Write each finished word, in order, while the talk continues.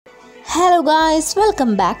Hello guys,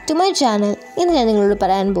 welcome back to my channel. ഇന്ന് ഞാൻ നിങ്ങളോട്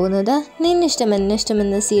പറയാൻ പോകുന്നത്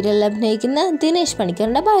നിന്നിഷ്ടമെന്ന സീരിയലിൽ അഭിനയിക്കുന്ന ദിനേശ്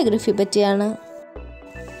പണിക്കറിന്റെ ബയോഗ്രഫി പറ്റിയാണ്.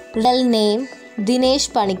 Real name Dinesh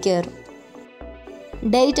Panicker.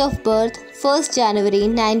 Date of birth 1st January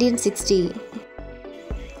 1960.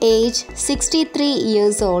 Age 63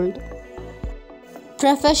 years old.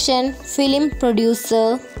 Profession film producer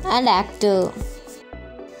and actor.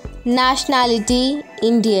 Nationality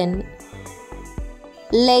Indian.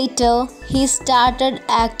 Later, he started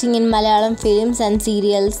acting in Malayalam films and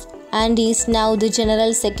serials and is now the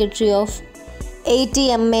General Secretary of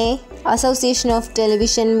ATMA, Association of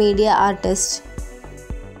Television Media Artists.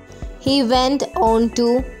 He went on to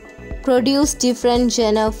produce different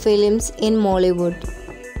genre films in Mollywood.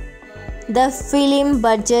 The film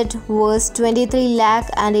budget was 23 lakh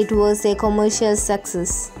and it was a commercial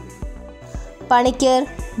success. Panicker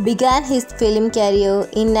began his film career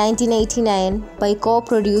in 1989 by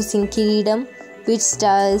co-producing Kireedam, which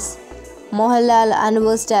stars Mohanlal and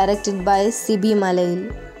was directed by C.B. Malayil.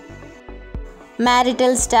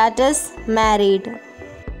 Marital status: married.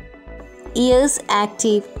 Years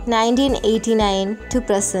active 1989 to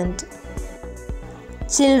present.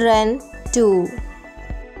 Children 2.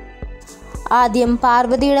 ആദ്യം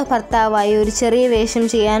പാർവതിയുടെ ഭർത്താവായി ഒരു ചെറിയ വേഷം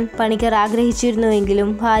ചെയ്യാൻ പണിക്കർ ആഗ്രഹിച്ചിരുന്നുവെങ്കിലും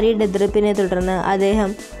ഭാര്യയുടെ എതിർപ്പിനെ തുടർന്ന് അദ്ദേഹം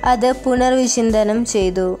അത് പുനർവിചിന്തനം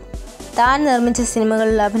ചെയ്തു. താൻ നിർമ്മിച്ച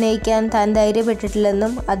സിനിമകളിൽ അഭിനയിക്കാൻ താൻ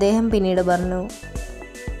ധൈര്യപ്പെട്ടിട്ടില്ലെന്നും അദ്ദേഹം പിന്നീട് പറഞ്ഞു.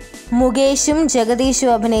 മുകേഷും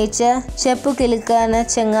ജഗദീഷും അഭിനയിച്ച ചെപ്പു കിലുക്കാന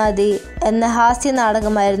ചങ്ങാതി എന്ന ഹാസ്യ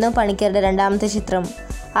നാടകമായിരുന്നു പണിക്കരുടെ രണ്ടാമത്തെ ചിത്രം.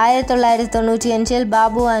 1995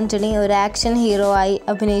 ബാബു ആന്റണി ഒരു ആക്ഷൻ ഹീറോ ആയി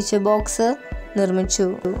അഭിനയിച്ച ബോക്സർ നിർമ്മിച്ചു.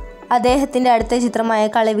 അദ്ദേഹത്തിൻ്റെ അടുത്ത ചിത്രമായ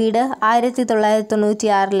കളിവീട്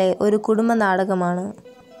 1996 ഒരു കുടുംബ നാടകമാണ്.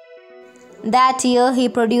 That year he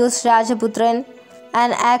produced Rajaputran,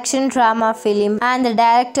 an action drama film and the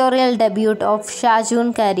directorial debut of Shajun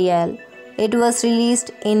Kariyal. It was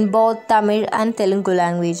released in both Tamil and Telugu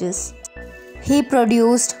languages. He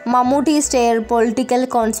produced Mammootty-starred political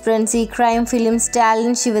conspiracy crime film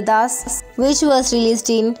Stalin Shivadas, which was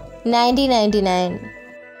released in 1999.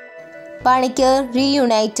 Panicker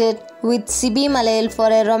reunited with C.B. Malayil for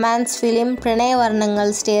a romance film Pranay Varnangal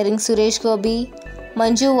starring Suresh Gopi,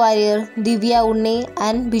 Manju Warrier, Divya Unni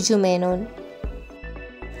and Biju Menon.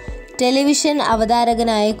 Television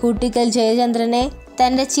അവതാരകനായ Koottickal ജയചന്ദ്രനെ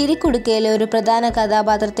തൻ്റെ ചിരിക്കുടുക്കയിലെ ഒരു പ്രധാന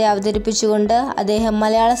കഥാപാത്രത്തെ അവതരിപ്പിച്ചുകൊണ്ട് അദ്ദേഹം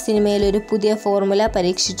മലയാള സിനിമയിൽ ഒരു പുതിയ formula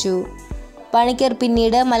പരീക്ഷിച്ചു. പണിക്കർ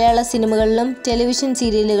പിന്നീട് മലയാള സിനിമകളിലും ടെലിവിഷൻ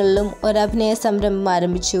സീരിയലുകളിലും ഒരു അഭിനയ സംരംഭം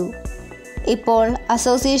ആരംഭിച്ചു. ഇപ്പോൾ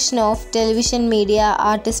association of television media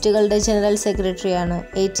ആർട്ടിസ്റ്റുകളുടെ general സെക്രട്ടറിയാണ്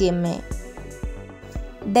ATMA.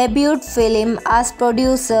 Debut film as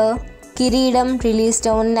producer കിരീടം released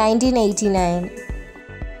on 1989.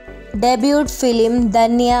 Debut film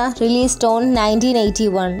Dhanya released on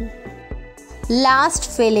 1981. Last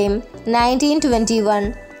film 1921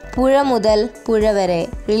 പുഴ മുതൽ പുഴ വരെ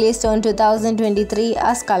released on 2023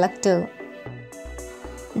 as collector.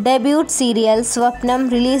 Debut serial Swapnam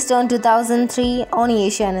released on 2003 on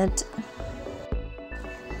Asianet.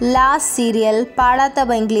 Last serial Padatha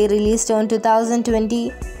Bangli released on 2020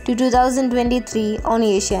 to 2023 on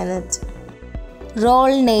Asianet.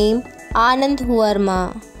 Role name Anand Verma.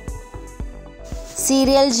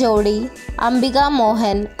 Serial Jodi Ambika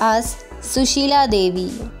Mohan as Sushila Devi.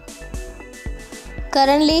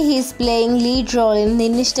 Currently he is playing lead role in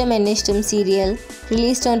Ninnishtam serial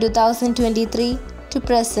released on 2023 to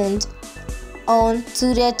present on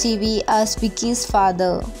Surya TV as Vicky's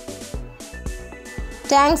father.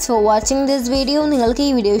 Thanks for watching this video. നിങ്ങൾക്ക്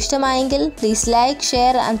ഈ video ഇഷ്ടമായെങ്കിൽ please like,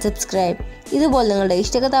 share and subscribe. ഇതുപോലെ നിങ്ങളുടെ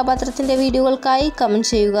ഇഷ്ടകഥാപാത്രത്തിൻ്റെ വീഡിയോകൾക്കായി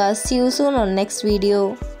comment ചെയ്യുക. See you soon on next video.